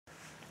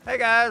Hey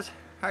guys,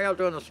 how y'all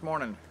doing this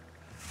morning?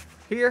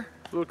 Here,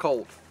 a little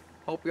cold.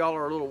 Hope y'all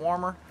are a little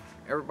warmer.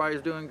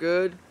 Everybody's doing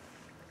good.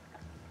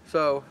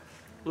 So,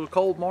 a little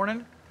cold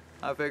morning.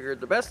 I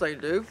figured the best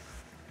thing to do,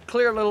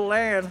 clear a little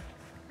land,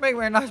 make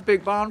me a nice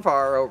big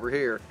bonfire over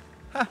here.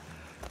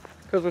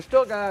 Because we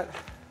still got,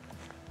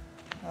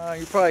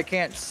 you probably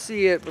can't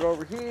see it, but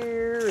over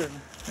here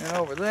and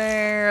over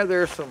there,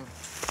 there's some,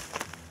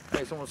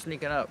 hey, someone's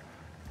sneaking up.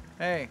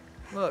 Hey,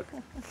 look,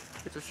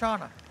 it's a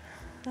Shauna.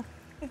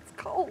 It's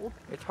cold.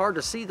 It's hard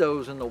to see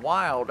those in the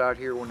wild out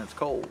here when it's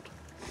cold.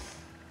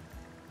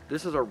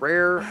 This is a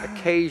rare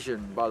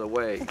occasion, by the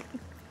way,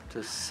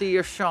 to see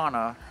a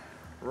Shauna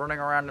running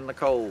around in the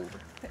cold.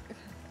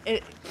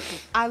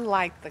 I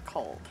like the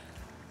cold.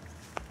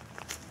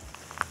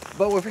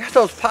 But we've got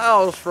those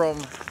piles from,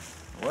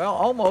 well,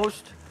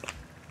 almost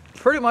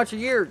pretty much a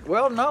year.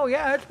 Well, no,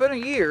 yeah, it's been a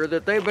year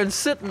that they've been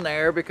sitting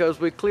there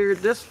because we cleared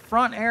this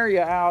front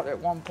area out at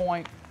one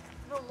point.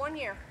 For 1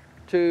 year.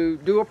 To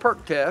do a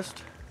perk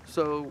test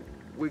so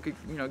we could,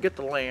 get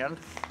the land.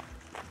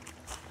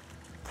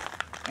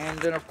 And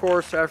then, of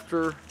course,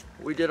 after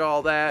we did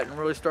all that and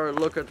really started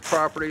looking at the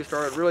property,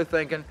 started really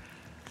thinking,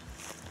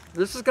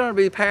 this is going to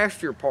be the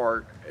pasture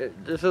part.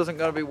 This isn't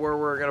going to be where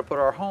we're going to put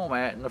our home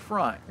at in the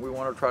front. We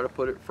want to try to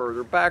put it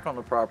further back on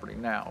the property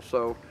now.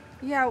 So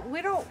yeah,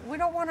 we don't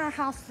want our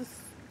house this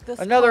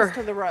close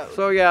to the road.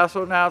 So yeah,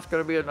 so now it's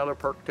going to be another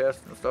perk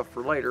test and stuff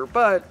for later.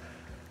 But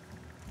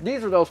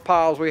these are those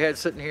piles we had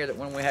sitting here that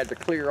when we had to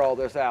clear all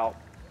this out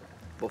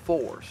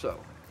before. So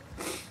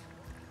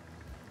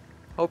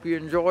hope you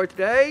enjoy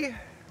today.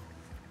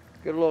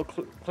 Get a little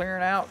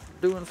clearing out,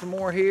 doing some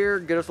more here,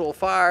 get us a little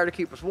fire to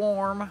keep us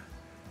warm.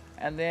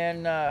 And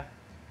then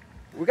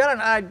we got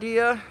an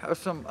idea of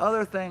some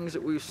other things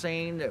that we've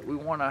seen that we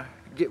want to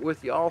get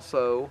with you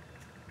also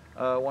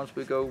once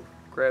we go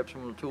grab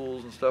some of the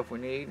tools and stuff we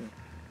need and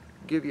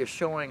give you a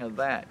showing of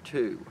that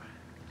too.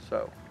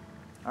 So,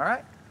 all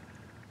right.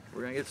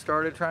 We're gonna get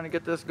started trying to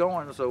get this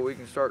going so we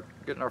can start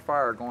getting our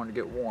fire going to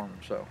get warm.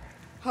 So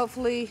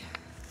hopefully,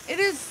 it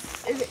is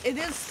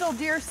still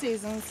deer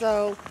season.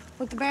 So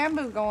with the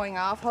bamboo going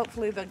off,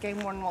 hopefully the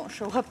game warden won't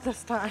show up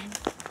this time.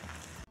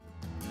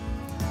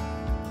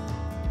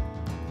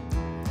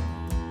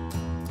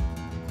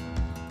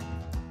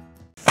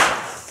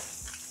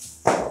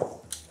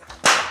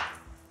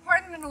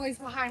 Pardon the noise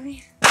behind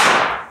me.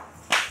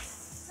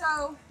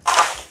 So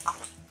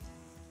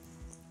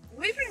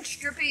we've been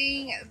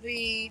stripping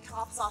the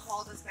tops off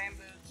all this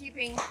bamboo,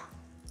 keeping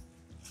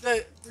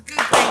the good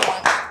green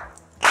ones.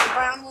 The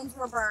brown ones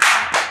were burning.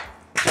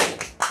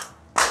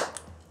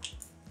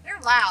 They're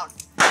loud.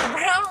 The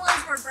brown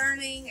ones were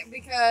burning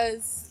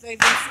because they've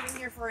been sitting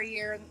here for a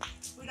year and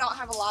we don't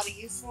have a lot of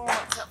use for them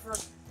except for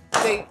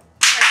they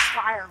catch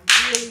fire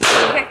really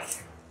quick.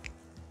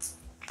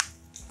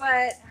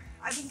 But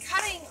I've been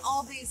cutting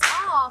all these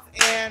off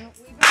and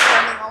we've been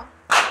burning them.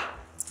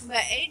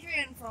 But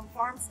Adrian from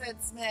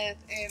Homestead Smith,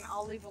 and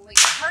I'll leave a link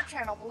to her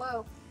channel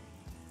below,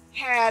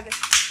 had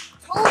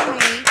told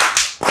me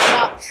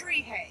about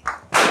tree hay.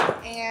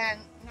 And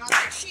not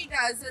that she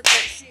does it, but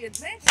she had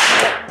mentioned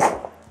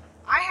it.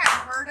 I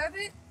hadn't heard of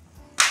it.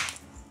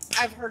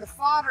 I've heard of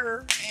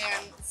fodder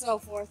and so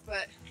forth,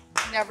 but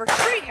never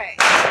tree hay.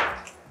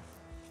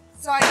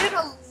 So I did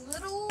a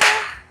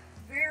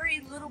very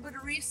little bit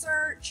of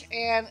research,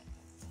 and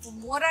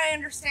from what I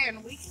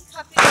understand, we can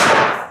cut these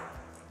off,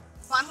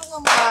 bundle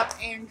them up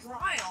and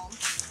dry them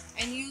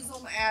and use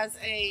them as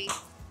a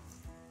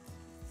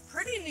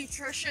pretty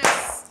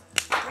nutritious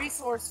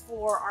resource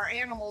for our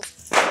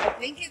animals. I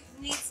think it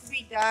needs to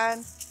be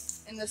done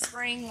in the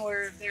spring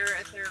where they're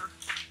at their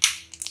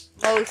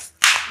most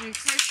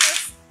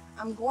nutritious.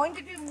 I'm going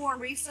to do more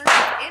research.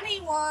 If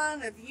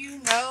anyone of you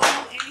know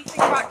anything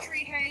about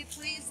tree hay,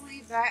 please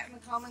leave that in the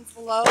comments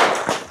below.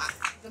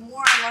 The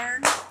more I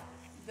learn,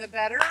 the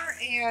better,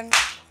 and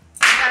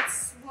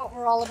that's what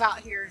we're all about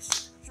here,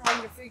 is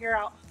trying to figure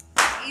out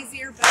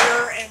easier,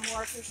 better, and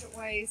more efficient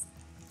ways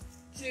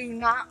to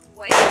not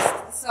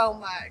waste so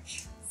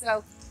much.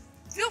 So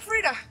feel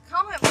free to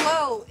comment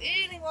below,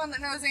 anyone that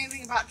knows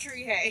anything about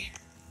tree hay.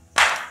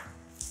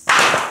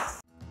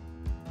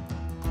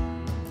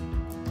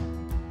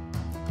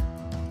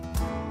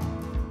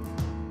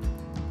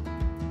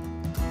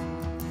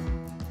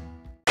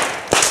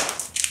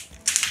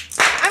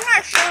 I'm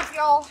not sure if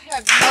y'all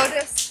have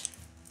noticed,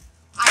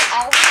 I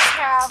always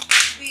have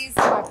these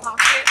in my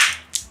pocket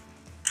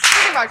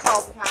pretty much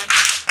all the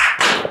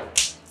time.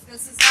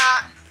 This is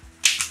not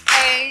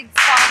paid,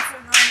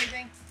 sponsored, or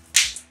anything.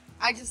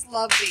 I just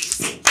love these.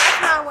 Jeff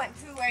and I went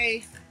to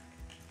a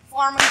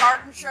farm and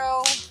garden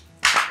show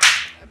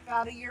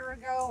about a year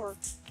ago, or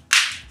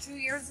 2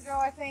 years ago,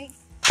 I think.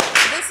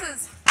 This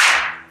is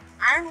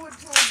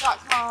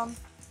ironwoodtools.com,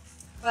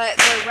 but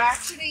they're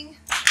ratcheting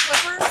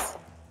clippers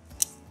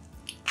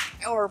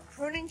or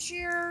pruning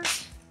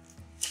shears.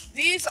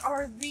 These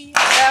are the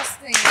best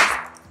things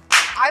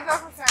I've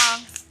ever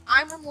found.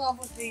 I'm in love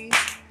with these.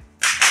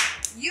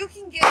 You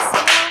can get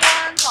similar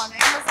ones on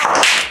Amazon.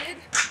 I did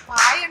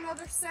buy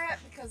another set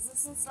because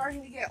this one's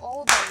starting to get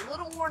old and a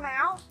little worn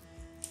out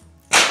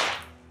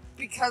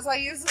because I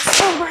use it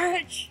so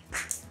much.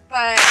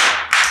 But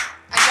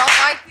I don't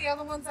like the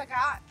other ones I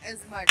got as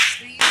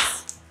much.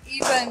 These,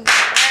 even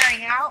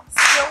wearing out,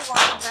 still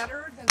work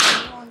better than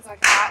the new ones I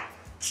got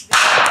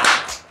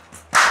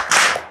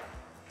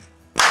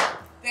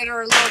that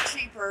are a little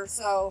cheaper.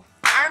 So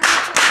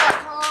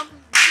ironwoodtools.com,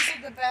 these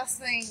are the best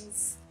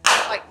things,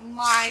 like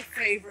my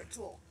favorite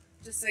tool,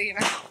 just so you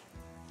know.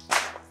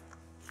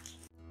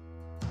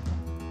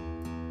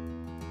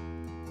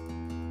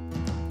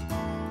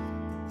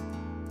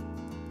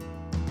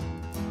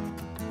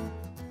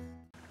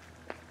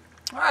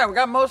 Alright, we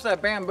got most of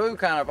that bamboo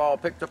kind of all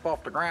picked up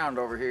off the ground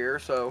over here,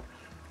 so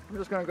I'm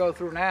just going to go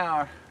through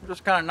now. I'm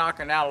just kind of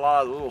knocking out a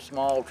lot of the little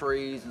small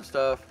trees and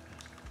stuff.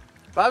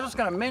 But I was just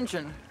going to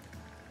mention,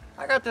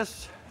 I got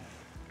this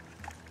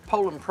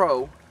Poland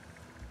Pro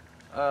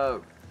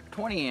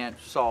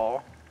 20-inch saw.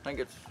 I think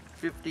it's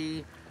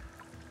 50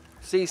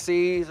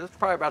 cc's. It's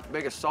probably about the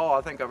biggest saw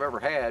I think I've ever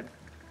had.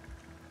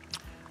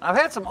 I've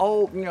had some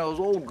old, you know, those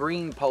old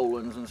green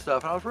Polands and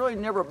stuff, and I was really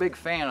never a big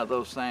fan of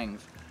those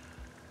things.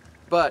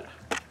 But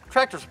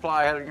Tractor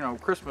Supply had a, you know,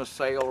 Christmas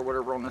sale or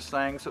whatever on this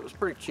thing, so it was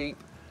pretty cheap,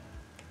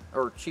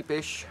 or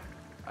cheapish,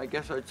 I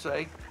guess I'd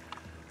say.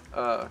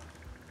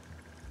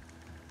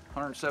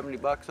 170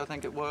 bucks, I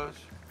think it was,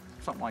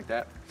 something like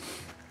that.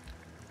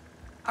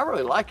 I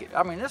really like it.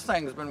 I mean, this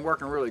thing's been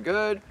working really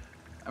good.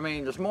 I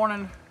mean, this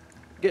morning,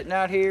 getting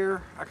out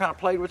here, I kind of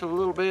played with it a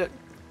little bit.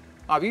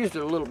 I've used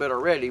it a little bit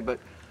already, but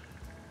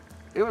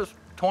it was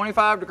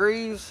 25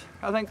 degrees,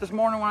 I think, this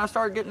morning when I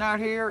started getting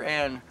out here,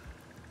 and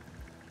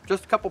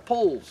just a couple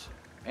pulls,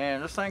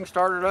 and this thing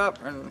started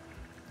up, and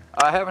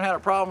I haven't had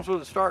problems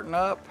with it starting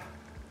up,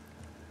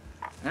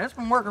 and it's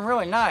been working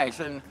really nice.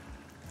 And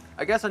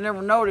I guess I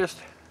never noticed,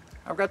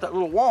 I've got that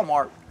little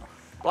Walmart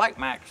Black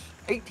Max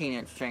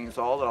 18-inch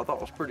chainsaw that I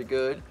thought was pretty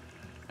good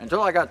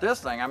until I got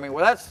this thing. I mean,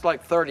 well, that's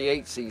like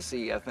 38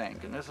 cc, I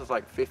think, and this is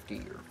like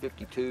 50 or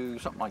 52,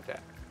 something like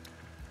that.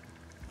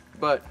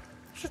 But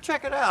you should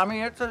check it out. I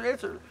mean, it's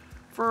a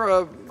for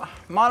a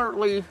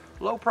moderately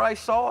low price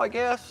saw, I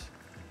guess.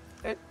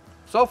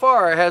 So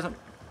far, it hasn't,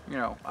 you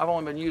know, I've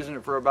only been using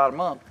it for about a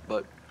month,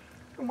 but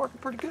it's been working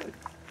pretty good.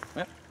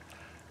 Yeah.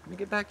 Let me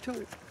get back to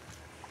it.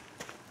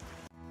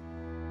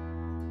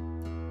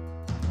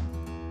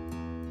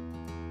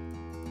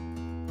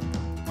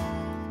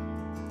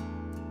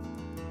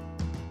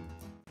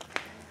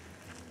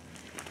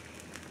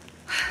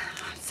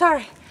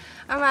 Sorry,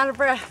 I'm out of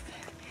breath.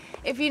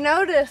 If you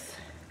notice,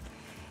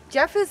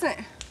 Jeff isn't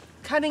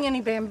cutting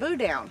any bamboo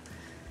down.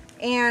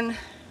 And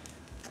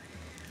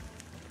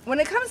when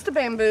it comes to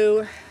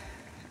bamboo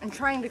and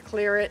trying to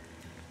clear it,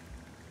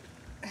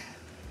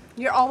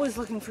 you're always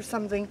looking for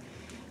something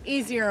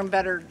easier and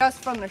better,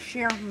 just from the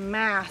sheer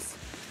mass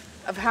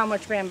of how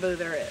much bamboo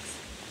there is.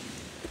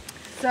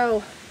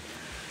 So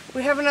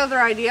we have another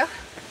idea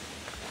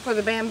for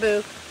the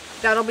bamboo.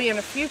 That'll be in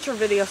a future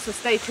video, so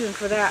stay tuned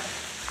for that.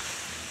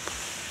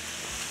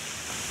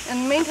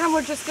 In the meantime,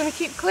 we're just going to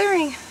keep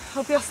clearing.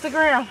 Hope you'll stick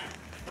around.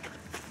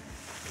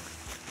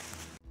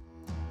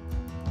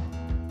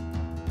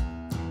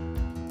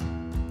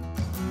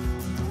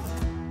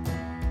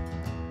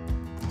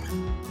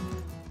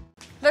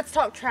 Let's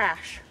talk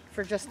trash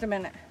for just a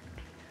minute.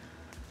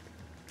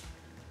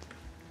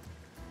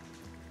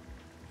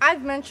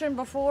 I've mentioned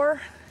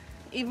before,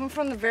 even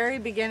from the very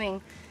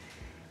beginning,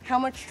 how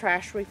much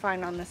trash we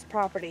find on this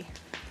property.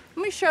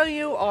 Let me show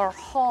you our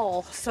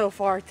haul so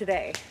far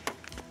today.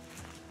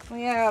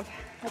 We have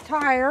a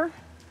tire,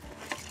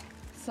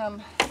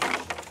 some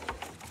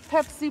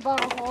Pepsi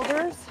bottle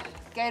holders,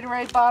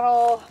 Gatorade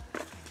bottle,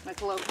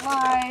 Michelob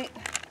Light,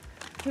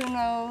 who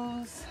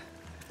knows,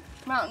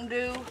 Mountain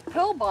Dew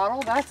pill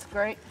bottle, that's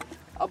great,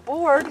 a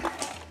board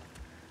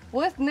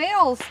with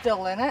nails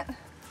still in it,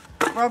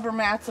 rubber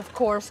mats, of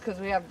course, because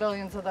we have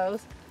billions of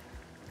those,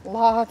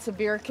 lots of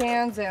beer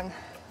cans, and a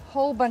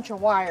whole bunch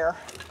of wire.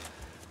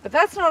 But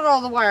that's not all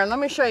the wire. Let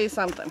me show you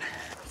something.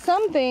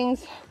 Some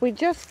things we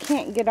just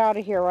can't get out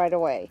of here right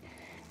away.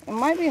 It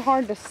might be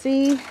hard to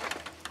see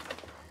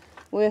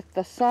with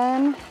the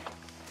sun,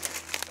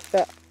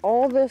 but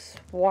all this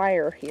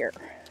wire here,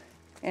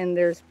 and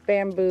there's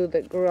bamboo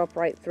that grew up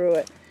right through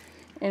it,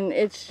 and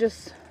it's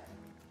just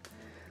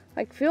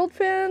like field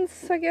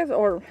fence, I guess,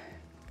 or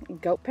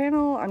goat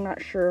panel, I'm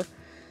not sure.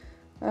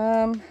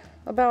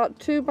 About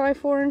 2 by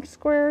 4 inch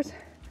squares,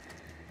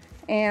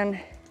 and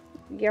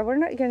yeah, we're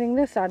not getting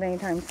this out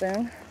anytime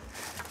soon.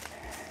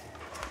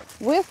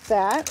 With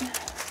that,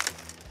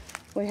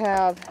 we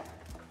have,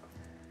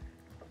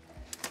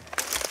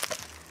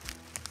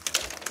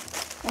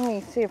 let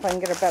me see if I can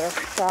get a better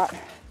shot.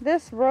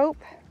 This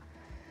rope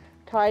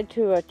tied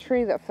to a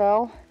tree that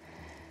fell,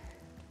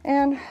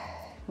 and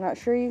I'm not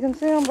sure you can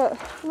see them, but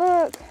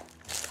look,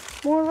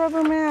 more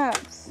rubber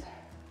mats.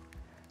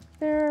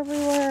 They're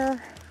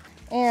everywhere.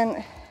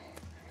 And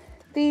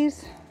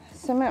these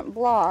cement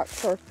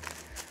blocks or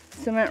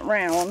cement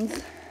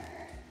rounds,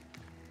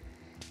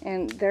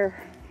 And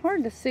they're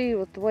hard to see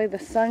with the way the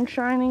sun's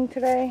shining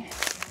today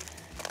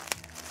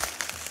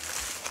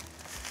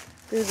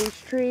through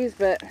these trees,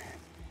 but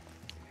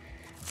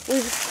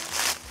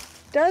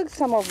we've dug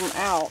some of them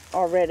out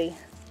already.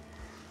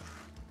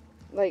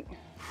 Like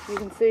you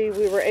can see,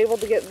 we were able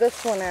to get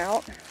this one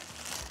out.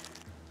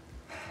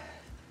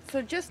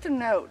 So just a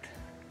note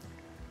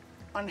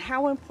on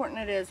how important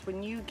it is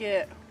when you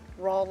get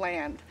raw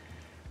land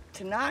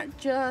to not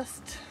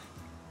just,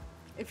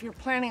 if you're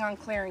planning on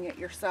clearing it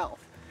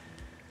yourself,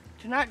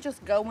 to not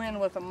just go in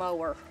with a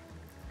mower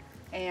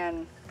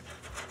and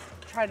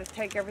try to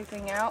take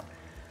everything out.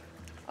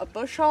 A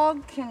bush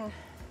hog can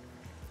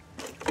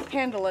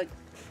handle a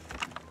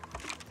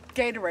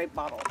Gatorade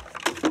bottle,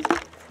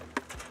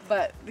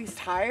 but these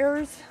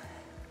tires,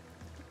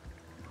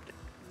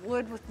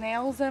 wood with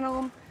nails in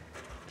them,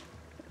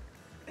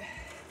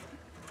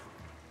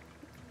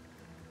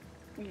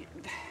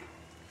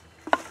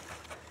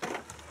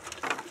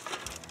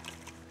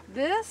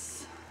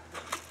 this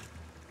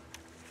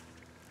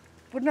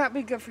would not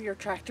be good for your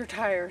tractor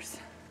tires.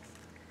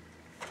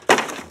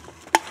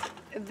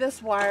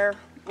 This wire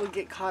would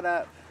get caught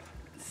up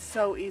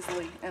so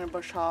easily in a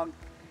bush hog.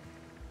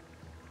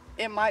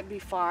 It might be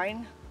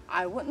fine.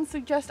 I wouldn't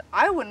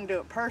do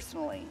it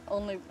personally,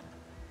 only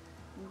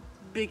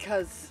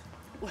because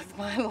with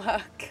my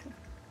luck.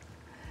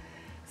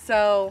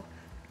 So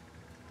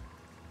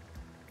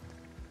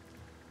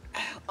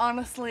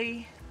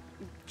honestly,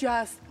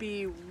 just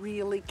be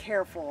really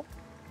careful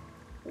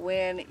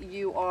when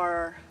you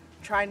are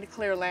trying to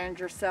clear land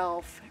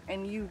yourself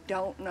and you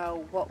don't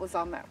know what was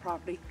on that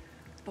property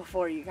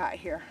before you got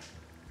here.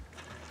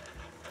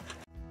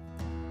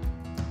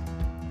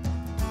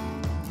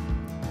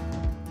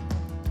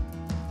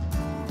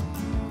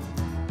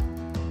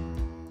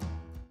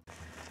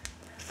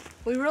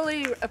 We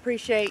really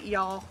appreciate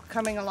y'all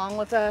coming along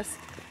with us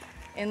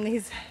in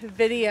these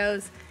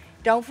videos.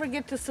 Don't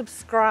forget to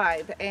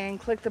subscribe and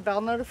click the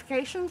bell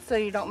notification so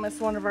you don't miss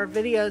one of our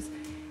videos.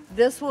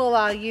 This will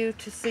allow you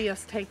to see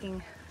us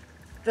taking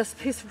this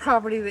piece of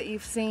property that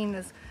you've seen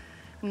is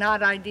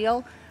not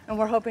ideal, and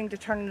we're hoping to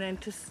turn it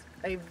into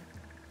a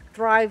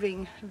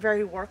thriving,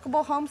 very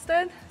workable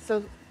homestead.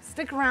 So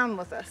stick around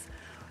with us.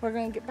 We're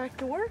going to get back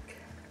to work.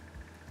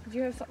 Did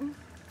you have something?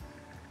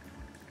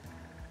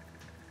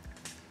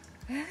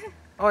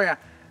 Oh yeah,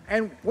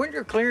 and when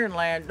you're clearing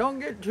land, don't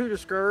get too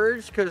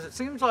discouraged, because it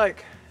seems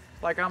like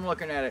I'm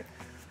looking at it,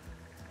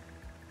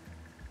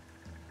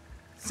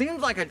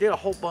 seems like I did a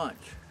whole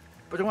bunch,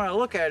 but when I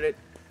look at it,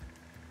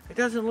 it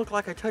doesn't look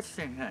like I touched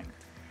anything.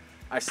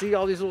 I see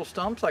all these little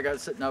stumps I got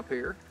sitting up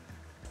here,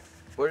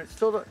 but it's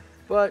still,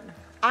 but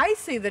I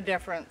see the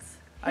difference.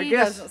 I He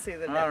guess, doesn't see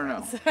the I don't know.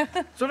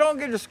 difference. So don't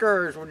get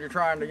discouraged when you're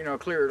trying to, you know,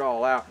 clear it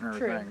all out and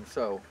everything. True.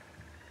 So,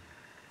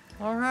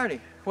 alrighty,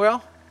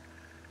 well,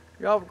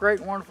 y'all have a great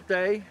and wonderful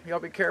day. Y'all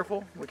be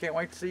careful. We can't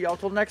wait to see y'all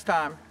till next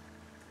time.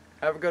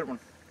 Have a good one.